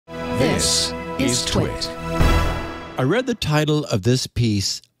This is TWiT. I read the title of this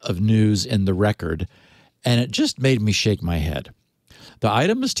piece of news in The Record, and it just made me shake my head. The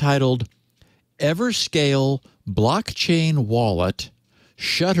item is titled, Everscale Blockchain Wallet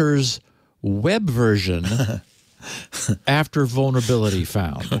Shutters Web Version After Vulnerability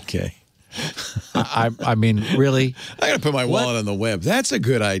Found. Okay. I mean, really? I got to put my wallet on the web. That's a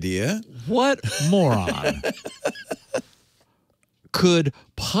good idea. What moron could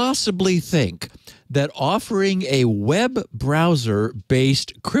possibly think that offering a web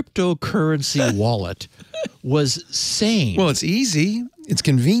browser-based cryptocurrency wallet was sane? Well, it's easy. It's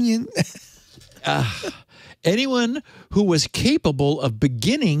convenient. Anyone who was capable of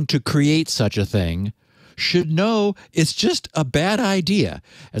beginning to create such a thing should know it's just a bad idea.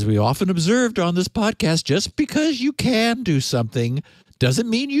 As we often observed on this podcast, just because you can do something doesn't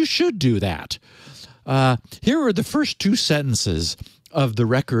mean you should do that. Here are the first two sentences of the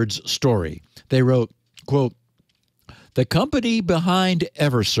Record's story. They wrote, quote, "The company behind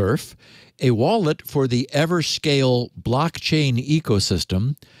Eversurf, a wallet for the Everscale blockchain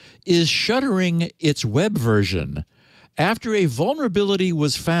ecosystem, is shuttering its web version after a vulnerability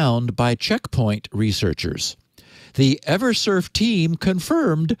was found by Checkpoint researchers. The Eversurf team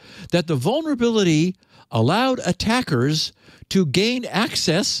confirmed that the vulnerability allowed attackers to gain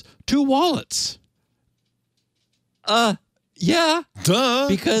access to wallets." Yeah. Duh.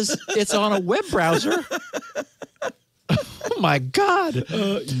 Because it's on a web browser. Oh my God.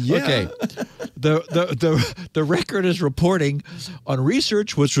 Yeah. Okay. The Record is reporting on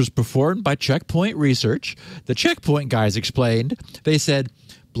research which was performed by Checkpoint Research. The Checkpoint guys explained, they said,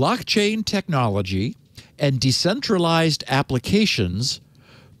 blockchain technology and decentralized applications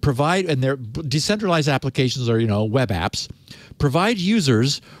provide, and their decentralized applications are, web apps, provide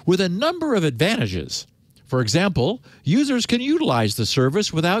users with a number of advantages. For example, users can utilize the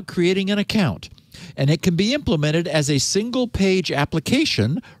service without creating an account, and it can be implemented as a single-page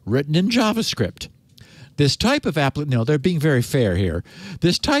application written in JavaScript. This type of they're being very fair here.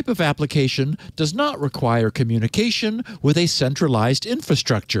 This type of application does not require communication with a centralized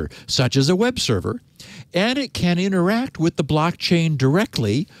infrastructure, such as a web server, and it can interact with the blockchain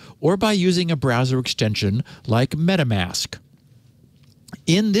directly or by using a browser extension like MetaMask.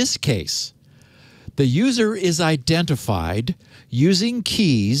 In this case, the user is identified using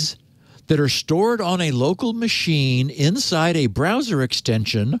keys that are stored on a local machine inside a browser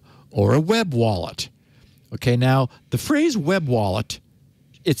extension or a web wallet. Okay, now the phrase web wallet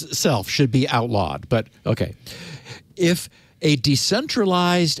itself should be outlawed, but okay. If a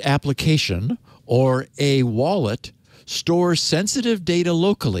decentralized application or a wallet stores sensitive data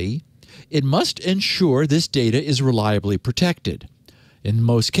locally, it must ensure this data is reliably protected. In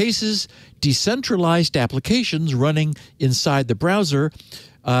most cases, decentralized applications running inside the browser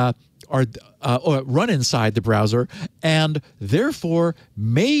run inside the browser and therefore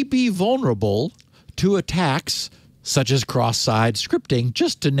may be vulnerable to attacks such as cross-site scripting,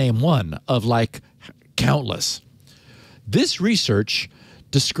 just to name one of like countless. This research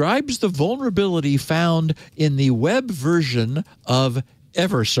describes the vulnerability found in the web version of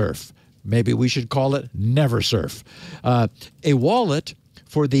Eversurf. Maybe we should call it Neversurf, a wallet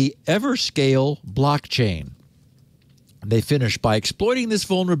for the Everscale blockchain. They finish by exploiting this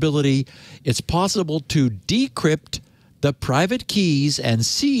vulnerability. It's possible to decrypt the private keys and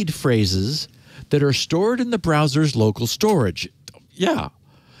seed phrases that are stored in the browser's local storage. Yeah.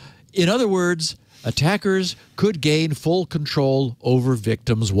 In other words, attackers could gain full control over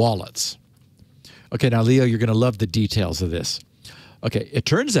victims' wallets. Okay, now, Leo, you're going to love the details of this. Okay, it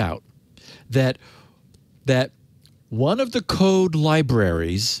turns out that one of the code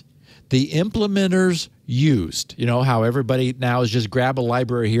libraries the implementers used, how everybody now is just grab a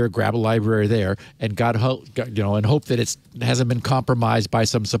library here, grab a library there, and and hope that it hasn't been compromised by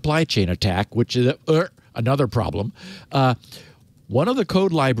some supply chain attack, which is another problem. One of the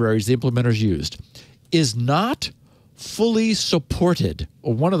code libraries the implementers used is not fully supported,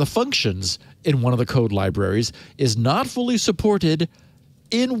 or one of the functions in one of the code libraries is not fully supported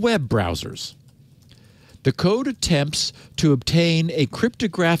in web browsers. The code attempts to obtain a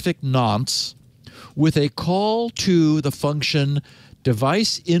cryptographic nonce with a call to the function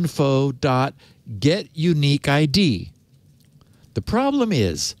deviceinfo.getUniqueID. The problem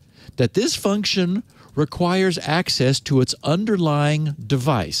is that this function requires access to its underlying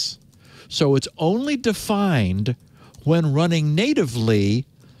device, so it's only defined when running natively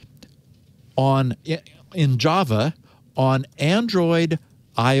in Java on Android,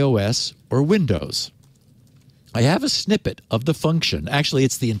 iOS, or Windows. I have a snippet of the function. Actually,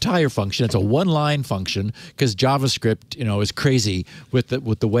 it's the entire function. It's a one-line function because JavaScript, is crazy with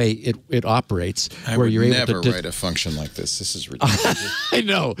the way it operates. I where would you're never able to write a function like this. This is ridiculous. I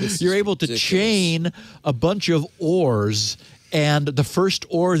know. You're able to chain a bunch of ORs, and the first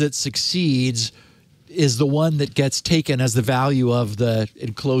OR that succeeds is the one that gets taken as the value of the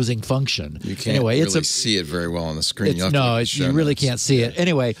enclosing function. You can't really see it very well on the screen. You really can't see it.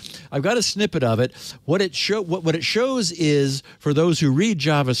 Anyway, I've got a snippet of it. What it shows is, for those who read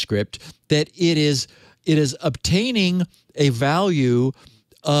JavaScript, that it is obtaining a value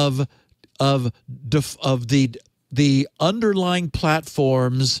of the underlying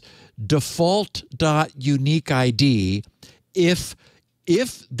platform's default.unique ID if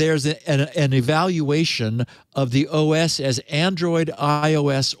there's an evaluation of the OS as Android,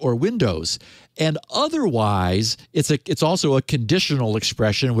 iOS, or Windows. And otherwise, it's also a conditional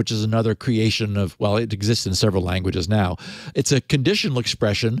expression, which is another creation of, well, it exists in several languages now. It's a conditional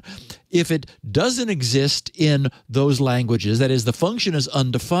expression. If it doesn't exist in those languages, that is, the function is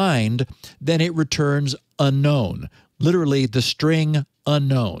undefined, then it returns unknown, literally the string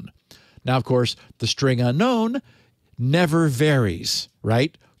unknown. Now, of course, the string unknown never varies,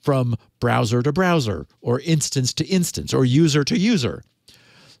 right? From browser to browser, or instance to instance, or user to user.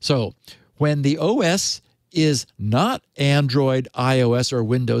 So when the OS is not Android, iOS, or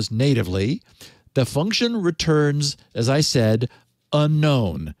Windows natively, the function returns, as I said,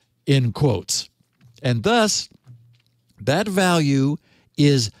 unknown, in quotes. And thus, that value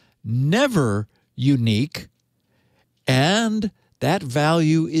is never unique, and that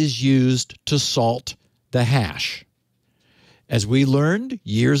value is used to salt the hash. As we learned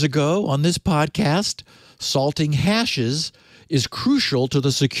years ago on this podcast, salting hashes is crucial to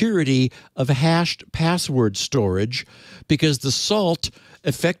the security of hashed password storage because the salt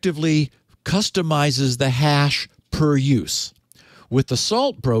effectively customizes the hash per use. With the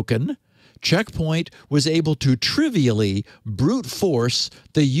salt broken, Check Point was able to trivially brute force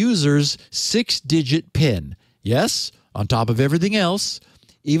the user's 6-digit PIN. Yes, on top of everything else,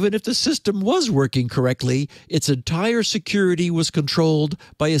 even if the system was working correctly, its entire security was controlled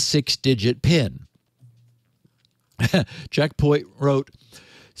by a 6-digit PIN. Check Point wrote,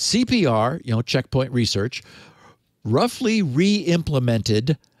 CPR, Check Point Research, roughly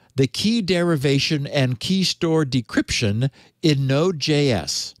re-implemented the key derivation and key store decryption in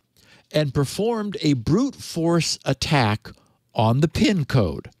Node.js and performed a brute force attack on the PIN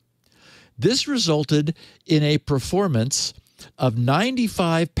code. This resulted in a performance of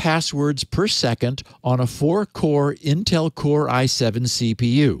 95 passwords per second on a 4-core Intel Core i7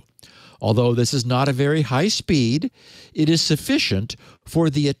 CPU. Although this is not a very high speed, it is sufficient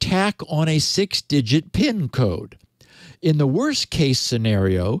for the attack on a 6-digit PIN code. In the worst-case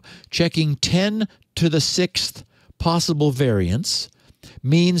scenario, checking 10 to the 6th possible variants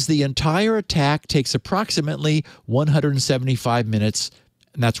means the entire attack takes approximately 175 minutes,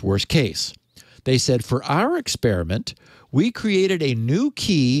 and that's worst case. They said, for our experiment, we created a new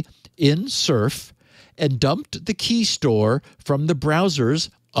key in Surf and dumped the key store from the browser's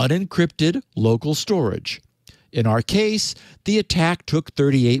unencrypted local storage. In our case, the attack took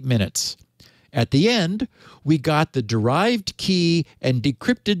 38 minutes. At the end, we got the derived key and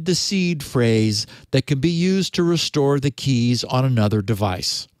decrypted the seed phrase that can be used to restore the keys on another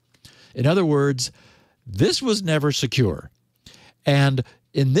device. In other words, this was never secure. And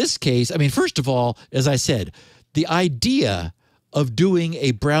in this case, I mean, first of all, as I said, the idea of doing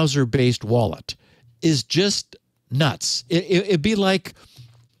a browser-based wallet is just nuts. It'd be like,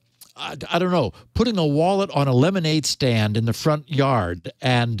 I don't know, putting a wallet on a lemonade stand in the front yard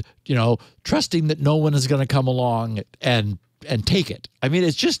and, trusting that no one is going to come along and take it. I mean,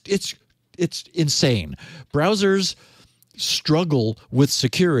 it's insane. Browsers struggle with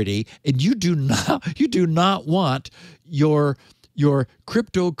security, and you do not want your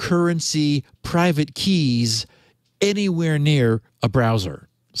cryptocurrency private keys anywhere near a browser.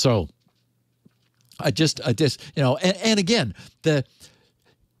 So I just and again, it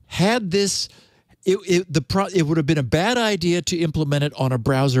would have been a bad idea to implement it on a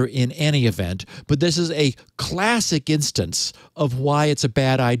browser in any event, but this is a classic instance of why it's a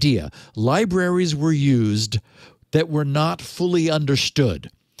bad idea. Libraries were used that were not fully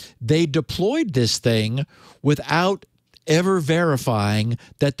understood. They deployed this thing without ever verifying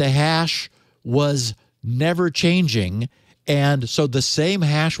that the hash was never changing, and so the same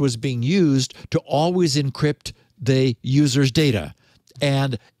hash was being used to always encrypt the user's data.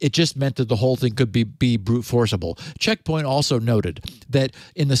 and it just meant that the whole thing could be brute forceable. Checkpoint also noted that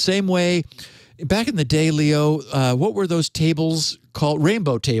in the same way, back in the day, Leo, what were those tables called?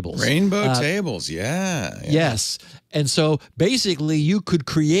 Rainbow tables. Rainbow tables, yeah. Yes. And so basically you could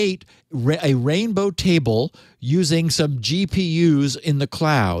create a rainbow table using some GPUs in the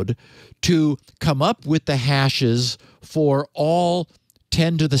cloud to come up with the hashes for all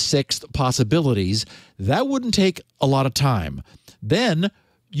 10 to the 6th possibilities. That wouldn't take a lot of time. Then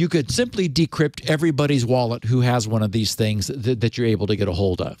you could simply decrypt everybody's wallet who has one of these things that you're able to get a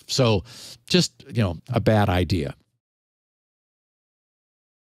hold of. So just, a bad idea.